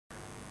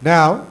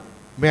Now,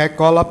 may I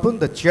call upon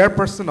the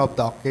chairperson of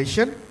the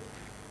occasion,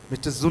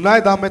 Mr.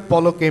 Zunaid Ahmed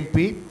Polok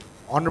MP,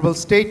 Honorable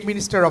State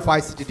Minister of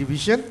ICT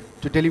Division,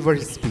 to deliver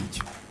his speech.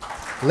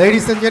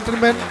 Ladies and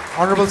gentlemen,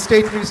 Honorable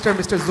State Minister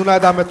Mr.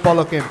 Zunaid Ahmed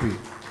Polok MP.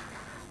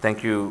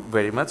 Thank you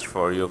very much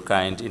for your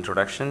kind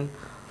introduction.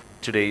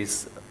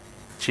 Today's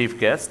chief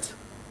guest,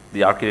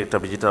 the architect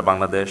of Digital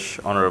Bangladesh,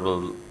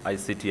 Honorable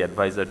ICT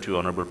Advisor to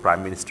Honorable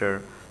Prime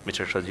Minister,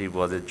 Mr. Sajib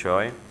Wazir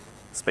Joy.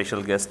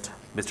 Special guest,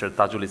 Mr.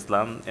 Tajul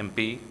Islam,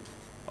 MP,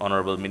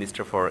 Honorable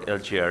Minister for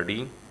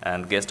LGRD,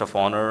 and guest of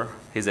honor,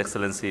 His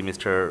Excellency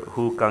Mr.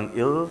 Hu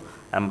Kang-il,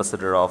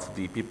 Ambassador of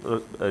the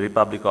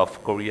Republic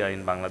of Korea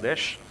in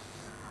Bangladesh.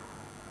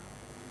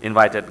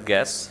 Invited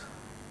guests,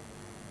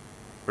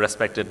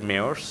 respected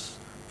mayors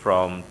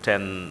from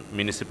 10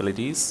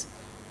 municipalities,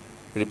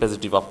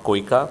 representative of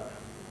Koika,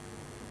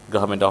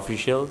 government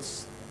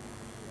officials,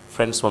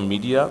 friends from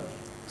media,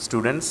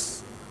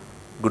 students,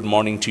 good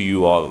morning to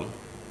you all.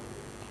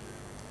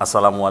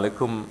 Assalamu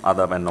alaikum,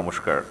 adab and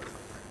namaskar.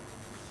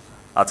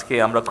 আজকে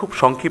আমরা খুব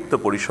সংক্ষিপ্ত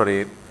পরিসরে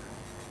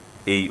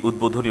এই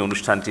উদ্বোধনী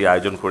অনুষ্ঠানটি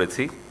আয়োজন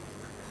করেছি।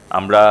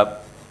 আমরা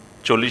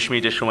 40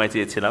 মিনিটের সময়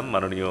চেয়েছিলাম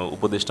মাননীয়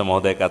উপদেষ্টা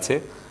মহোদয়ের কাছে,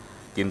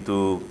 কিন্তু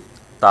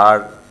তার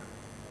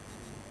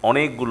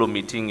অনেকগুলো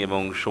মিটিং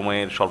এবং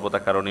সময়ের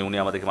স্বল্পতার কারণে উনি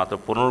আমাদেরকে মাত্র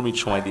 15 মিনিট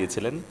সময়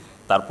দিয়েছিলেন।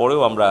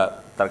 তারপরেও আমরা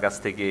তার কাছ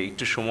থেকে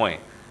একটু সময়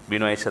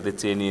বিনয়ের সাথে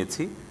চেয়ে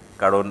নিয়েছি,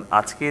 কারণ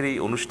আজকের এই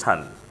অনুষ্ঠান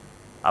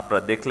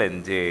আপনারা দেখলেন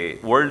যে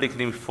ওয়ার্ল্ড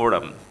ইকোনমিক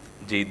ফোরাম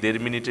যে 1.5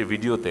 মিনিটের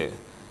ভিডিওতে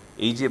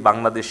এই যে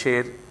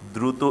বাংলাদেশের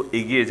দ্রুত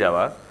এগিয়ে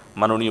যাওয়া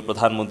মাননীয়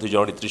প্রধানমন্ত্রী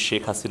জননেত্রী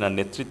শেখ হাসিনার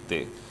নেতৃত্বে,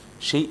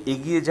 সেই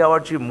এগিয়ে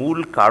যাওয়ার যে মূল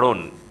কারণ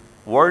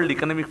ওয়ার্ল্ড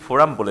ইকোনমিক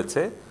ফোরাম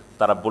বলেছে,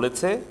 তারা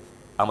বলেছে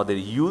আমাদের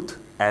ইউথ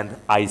অ্যান্ড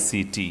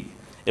আইসিটি,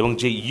 এবং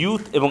যে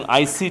ইউথ এবং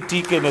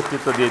আইসিটিকে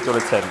নেতৃত্ব দিয়ে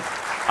চলেছেন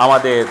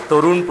আমাদের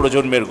তরুণ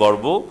প্রজন্মের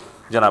গর্ব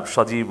জনাব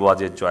সজীব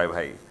ওয়াজেদ জয়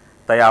ভাই।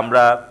 তাই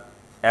আমরা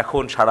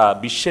এখন সারা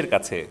বিশ্বের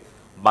কাছে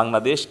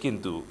বাংলাদেশ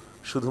কিন্তু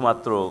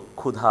শুধুমাত্র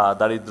ক্ষুধা,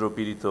 দারিদ্র্য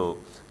পীড়িত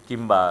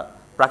কিংবা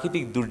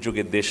প্রাকৃতিক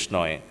দুর্যোগের দেশ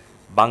নয়,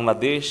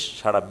 বাংলাদেশ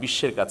সারা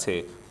বিশ্বের কাছে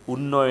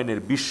উন্নয়নের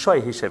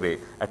বিস্ময় হিসেবে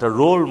একটা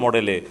রোল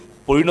মডেলে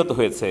পরিণত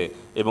হয়েছে,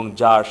 এবং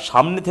যার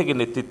সামনে থেকে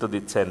নেতৃত্ব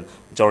দিচ্ছেন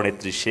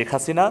জননেত্রী শেখ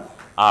হাসিনা,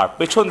 আর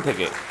পেছন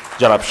থেকে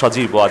জনাব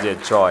সজীব ওয়াজেদ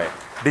জয়,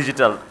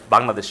 ডিজিটাল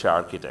বাংলাদেশের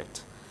আর্কিটেক্ট।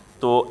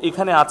 তো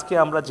এখানে আজকে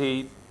আমরা যেই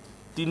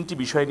 3টি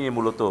বিষয় নিয়ে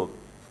মূলত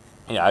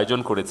এই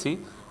আয়োজন করেছি,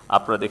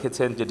 আপনারা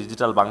দেখেছেন যে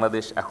ডিজিটাল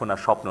বাংলাদেশ এখন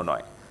আর স্বপ্ন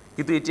নয়,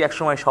 কিন্তু এটি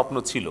একসময় স্বপ্ন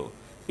ছিল।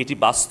 এটি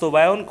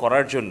বাস্তবায়ন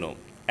করার জন্য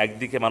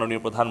একদিকে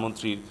মাননীয়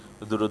প্রধানমন্ত্রীর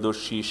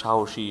দূরদর্শী,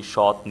 সাহসী,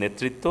 সৎ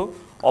নেতৃত্ব,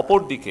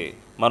 অপরদিকে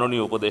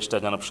মাননীয় উপদেষ্টা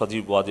জনাব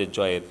সজীব ওয়াজেদ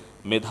জয়ের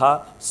মেধা,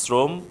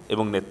 শ্রম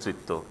এবং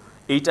নেতৃত্ব।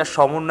 এইটার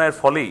সমন্বয়ের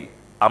ফলেই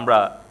আমরা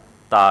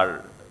তার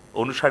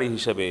অনুসারী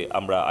হিসেবে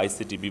আমরা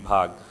আইসিটি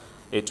বিভাগ,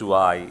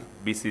 A2I,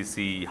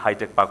 BCC,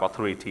 hi tech park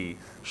authority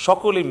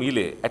সকলে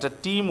মিলে একটা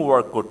টিম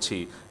ওয়ার্ক করছি,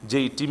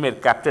 যেই টিমের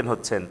ক্যাপ্টেন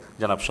হচ্ছেন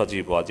জনাব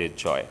সজীব ওয়াজেদ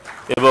জয়,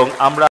 এবং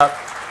আমরা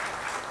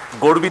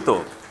গর্বিত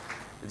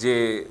যে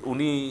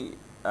উনি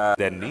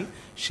দেননি,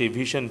 সেই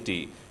ভিশনটি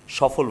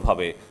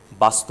সফলভাবে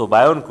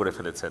বাস্তবায়ন করে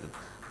ফেলেছেন।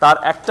 তার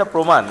একটা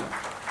প্রমাণ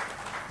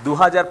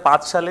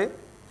 2005 সালে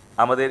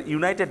আমাদের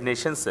ইউনাইটেড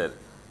নেশনসের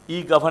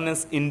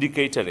গভর্নেন্স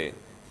ইন্ডিকেটরে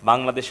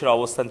বাংলাদেশের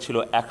অবস্থান ছিল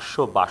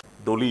 162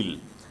 দলিল।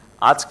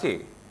 আজকে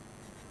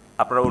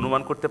আপনারা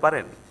অনুমান করতে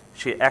পারেন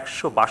সেই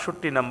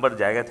 162 নম্বর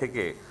জায়গা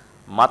থেকে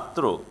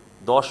মাত্র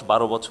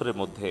 10-12 বছরের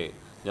মধ্যে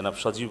জনাব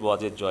সজীব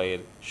ওয়াজেদ জয়ের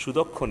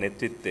সুদক্ষ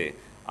নেতৃত্বে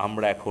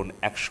আমরা এখন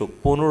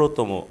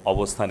 115তম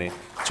অবস্থানে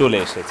চলে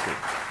এসেছি।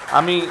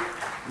 আমি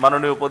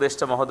মাননীয়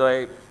উপদেষ্টা মহোদয়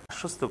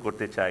আশ্বস্ত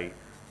করতে চাই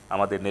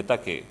আমাদের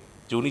নেতাকে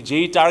যে উনি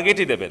যেই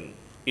টার্গেটই দেবেন,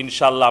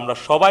 ইনশাল্লাহ আমরা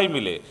সবাই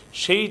মিলে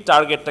সেই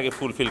টার্গেটটাকে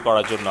ফুলফিল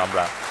করার জন্য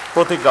আমরা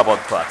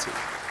প্রতিজ্ঞাবদ্ধ আছি,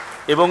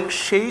 এবং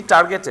সেই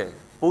টার্গেটে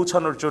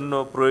পৌঁছানোর জন্য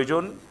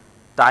প্রয়োজন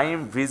টাইম,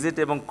 ভিজিট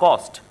এবং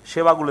কস্ট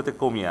সেবাগুলোতে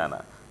কমিয়ে আনা।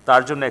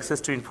 তার জন্য অ্যাক্সেস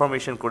টু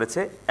ইনফরমেশন করেছে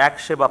এক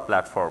সেবা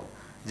প্ল্যাটফর্ম,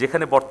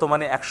 যেখানে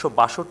বর্তমানে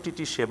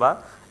 162টি সেবা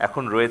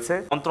এখন রয়েছে।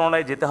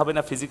 মন্ত্রণালয়ে যেতে হবে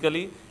না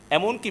ফিজিক্যালি,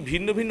 এমনকি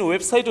ভিন্ন ভিন্ন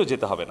ওয়েবসাইটেও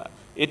যেতে হবে না।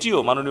 এটিও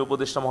মাননীয়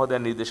উপদেষ্টা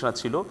মহোদয়ের নির্দেশনা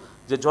ছিল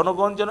যে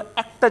জনগণ যেন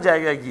একটা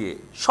জায়গায় গিয়ে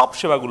সব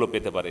সেবাগুলো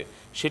পেতে পারে।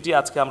 সেটি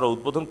আজকে আমরা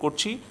উদ্বোধন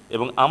করছি,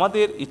 এবং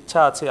আমাদের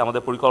ইচ্ছা আছে,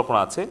 আমাদের পরিকল্পনা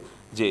আছে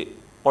যে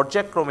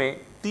পর্যায়ক্রমে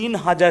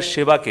 3000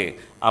 সেবাকে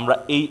আমরা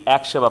এই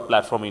এক সেবা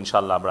প্ল্যাটফর্মে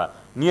ইনশাল্লাহ আমরা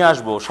নিয়ে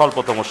আসবো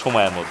স্বল্পতম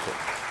সময়ের মধ্যে।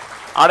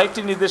 আরেকটি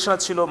নির্দেশনা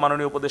ছিল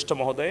মাননীয় উপদেষ্টা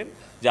মহোদয়ের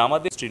যে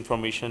আমাদের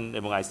ইনফরমেশন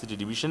এবং আইসিটি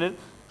ডিভিশনের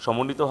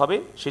সমন্বিতভাবে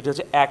সেটি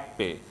হচ্ছে এক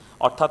পে,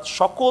 অর্থাৎ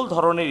সকল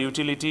ধরনের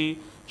ইউটিলিটি,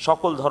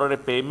 সকল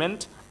ধরনের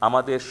পেমেন্ট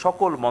আমাদের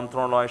সকল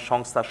মন্ত্রণালয়,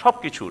 সংস্থা সব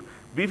কিছুর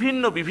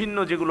বিভিন্ন বিভিন্ন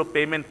যেগুলো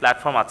পেমেন্ট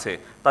প্ল্যাটফর্ম আছে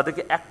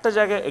তাদেরকে একটা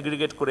জায়গায়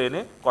এগ্রিগেট করে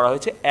এনে করা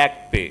হয়েছে এক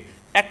পে।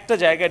 একটা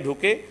জায়গায়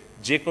ঢুকে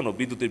যে কোনো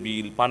বিদ্যুতের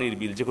বিল, পানির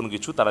বিল, যে কোনো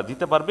কিছু তারা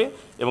দিতে পারবে।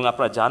 এবং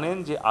আপনারা জানেন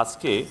যে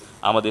আজকে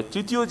আমাদের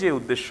তৃতীয় যে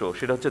উদ্দেশ্য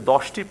সেটা হচ্ছে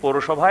 10টি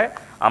পৌরসভায়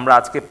আমরা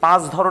আজকে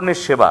 5 ধরনের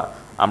সেবা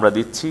আমরা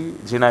দিচ্ছি।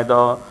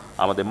 ঝিনাইদহ,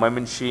 আমাদের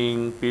ময়মনসিংহ,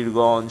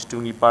 পীরগঞ্জ,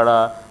 টুঙ্গিপাড়া,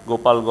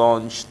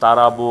 গোপালগঞ্জ,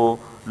 তারাবো,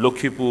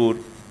 লক্ষ্মীপুর,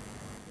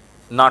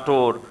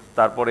 নাটোর,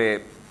 তারপরে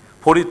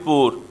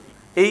ফরিদপুর,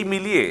 এই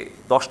মিলিয়ে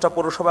 10টা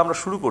পৌরসভা আমরা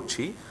শুরু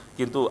করছি।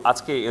 কিন্তু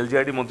আজকে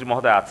এলজিআরডি মন্ত্রী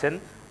মহোদয় আছেন,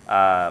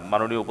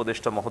 মাননীয়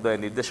উপদেষ্টা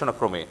মহোদয়ের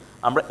নির্দেশনাক্রমে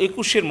আমরা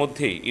 21-এর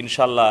মধ্যেই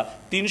ইনশাল্লাহ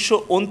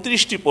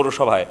 329টি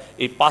পৌরসভায়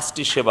এই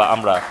 5টি সেবা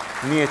আমরা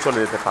নিয়ে চলে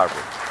যেতে পারবো,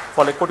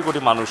 ফলে কোটি কোটি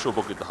মানুষ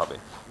উপকৃত হবে।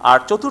 আর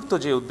চতুর্থ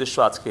যে উদ্দেশ্য,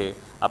 আজকে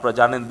আপনারা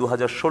জানেন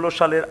 2016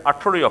 সালের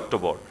 18ই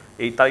অক্টোবর,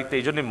 এই তারিখটা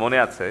এই জন্যই মনে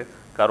আছে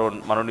কারণ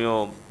মাননীয়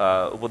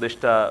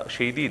উপদেষ্টা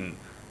সেই দিন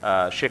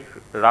শেখ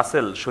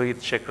রাসেল, শহীদ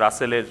শেখ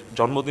রাসেলের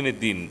জন্মদিনের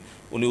দিন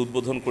উনি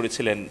উদ্বোধন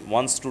করেছিলেন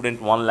ওয়ান স্টুডেন্ট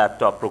ওয়ান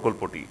ল্যাপটপ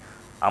প্রকল্পটি।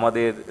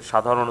 আমাদের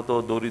সাধারণত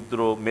দরিদ্র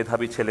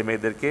মেধাবী ছেলে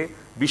মেয়েদেরকে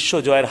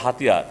বিশ্বজয়ের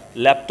হাতিয়ার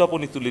ল্যাপটপ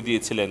উনি তুলে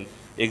দিয়েছিলেন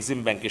এক্সিম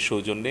ব্যাংকের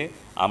সৌজন্যে।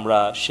 আমরা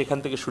সেখান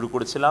থেকে শুরু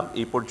করেছিলাম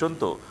এই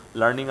পর্যন্ত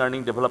লার্নিং আর্নিং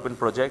ডেভেলপমেন্ট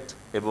প্রজেক্ট,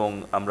 এবং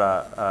আমরা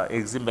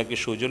এক্সিম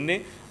ব্যাংকের সৌজন্যে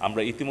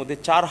আমরা ইতিমধ্যে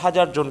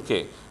 4000 জনকে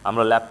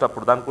আমরা ল্যাপটপ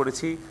প্রদান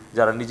করেছি,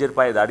 যারা নিজের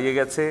পায়ে দাঁড়িয়ে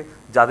গেছে,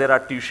 যাদের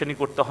আর টিউশনি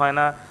করতে হয়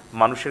না,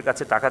 মানুষের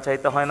কাছে টাকা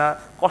চাইতে হয় না,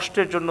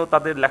 কষ্টের জন্য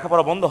তাদের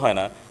লেখাপড়া বন্ধ হয়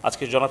না।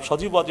 আজকে জনাব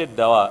সজীব ওয়াজেদ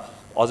দেওয়া,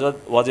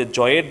 ওয়াজেদ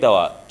জয়ের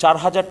দেওয়া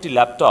 4000টি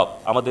ল্যাপটপ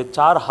আমাদের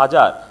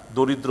 4000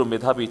 দরিদ্র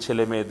মেধাবী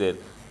ছেলে মেয়েদের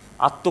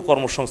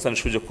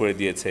আত্মকর্মসংস্থানের সুযোগ করে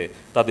দিয়েছে,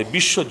 তাদের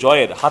বিশ্ব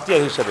জয়ের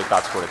হাতিয়ার হিসেবে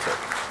কাজ করেছে।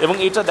 এবং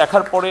এটা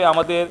দেখার পরে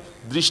আমাদের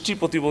দৃষ্টি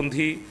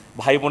প্রতিবন্ধী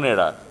ভাই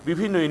বোনেরা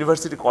বিভিন্ন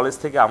ইউনিভার্সিটি কলেজ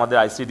থেকে আমাদের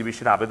আইসিটি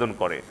ডিভিশনে আবেদন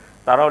করে,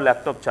 তারাও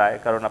ল্যাপটপ চায়,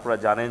 কারণ আপনারা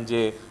জানেন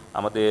যে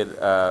আমাদের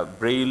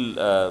ব্রেইল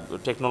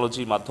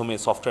টেকনোলজির মাধ্যমে,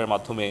 সফটওয়্যারের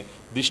মাধ্যমে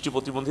দৃষ্টি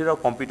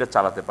প্রতিবন্ধীরাও কম্পিউটার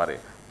চালাতে পারে।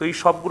 তো এই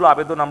সবগুলো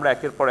আবেদন আমরা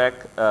একের পর এক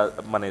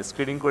মানে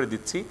স্ক্রিনিং করে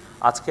দিচ্ছি।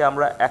 আজকে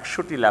আমরা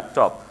 100টি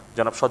ল্যাপটপ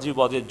জনাব সজীব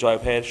ওয়াজেদ জয়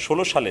ভাইয়ের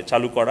 16 সালে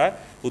চালু করা,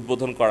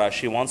 উদ্বোধন করা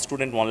সেই ওয়ান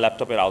স্টুডেন্ট ওয়ান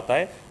ল্যাপটপের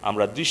আওতায়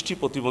আমরা দৃষ্টি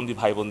প্রতিবন্ধী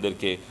ভাই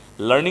বোনদেরকে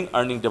লার্নিং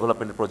আর্নিং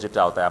ডেভেলপমেন্ট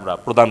প্রজেক্টের আওতায় আমরা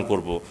প্রদান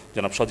করব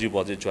জনাব সজীব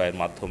ওয়াজেদ জয়ের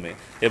মাধ্যমে,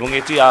 এবং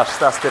এটি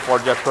আস্তে আস্তে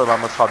পর্যায়ক্রমে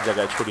আমরা সব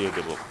জায়গায় ছড়িয়ে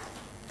দেব।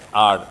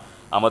 আর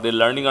আমাদের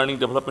লার্নিং আর্নিং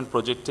ডেভেলপমেন্ট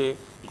প্রজেক্টে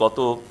গত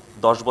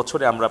 10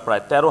 বছরে আমরা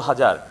প্রায়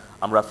 13,000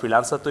 আমরা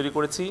ফ্রিল্যান্সার তৈরি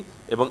করেছি,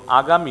 এবং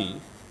আগামী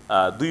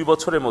 2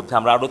 বছরের মধ্যে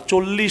আমরা আরও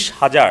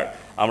 40,000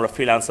 আমরা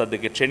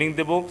ফ্রিল্যান্সারদেরকে ট্রেনিং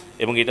দেব,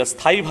 এবং এটা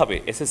স্থায়ীভাবে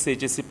এসএসসি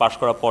এইচএসসি পাশ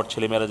করার পর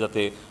ছেলেমেয়েরা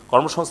যাতে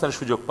কর্মসংস্থানের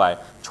সুযোগ পায়।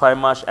 6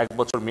 মাস 1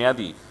 বছর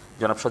মেয়াদি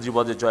জনাব সজীব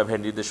ওয়াজেদ জয়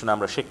ভাইয়ের নির্দেশনা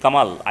আমরা Sheikh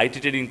Kamal IT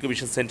training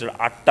incubation centre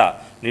 8টা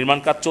নির্মাণ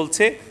কাজ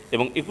চলছে,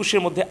 এবং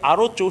 21-এর মধ্যে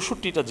আরও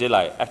 64টা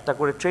জেলায় একটা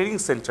করে ট্রেনিং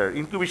সেন্টার,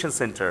 ইনকিউবেশন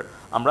সেন্টার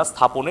আমরা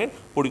স্থাপনের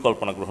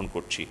পরিকল্পনা গ্রহণ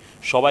করছি।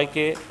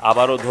 সবাইকে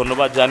আবারও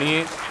ধন্যবাদ জানিয়ে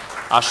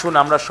আসুন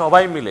আমরা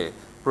সবাই মিলে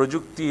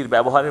প্রযুক্তির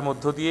ব্যবহারের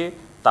মধ্য দিয়ে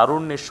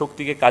তারুণ্যের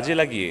শক্তিকে কাজে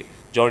লাগিয়ে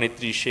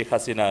জননেত্রী শেখ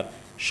হাসিনার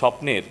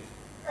স্বপ্নের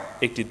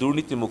একটি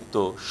দুর্নীতিমুক্ত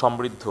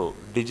সমৃদ্ধ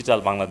ডিজিটাল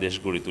বাংলাদেশ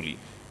গড়ে তুলি।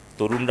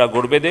 তরুণরা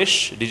গড়বে দেশ,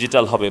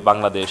 ডিজিটাল হবে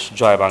বাংলাদেশ।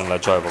 জয় বাংলা,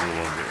 জয়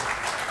বঙ্গবন্ধু।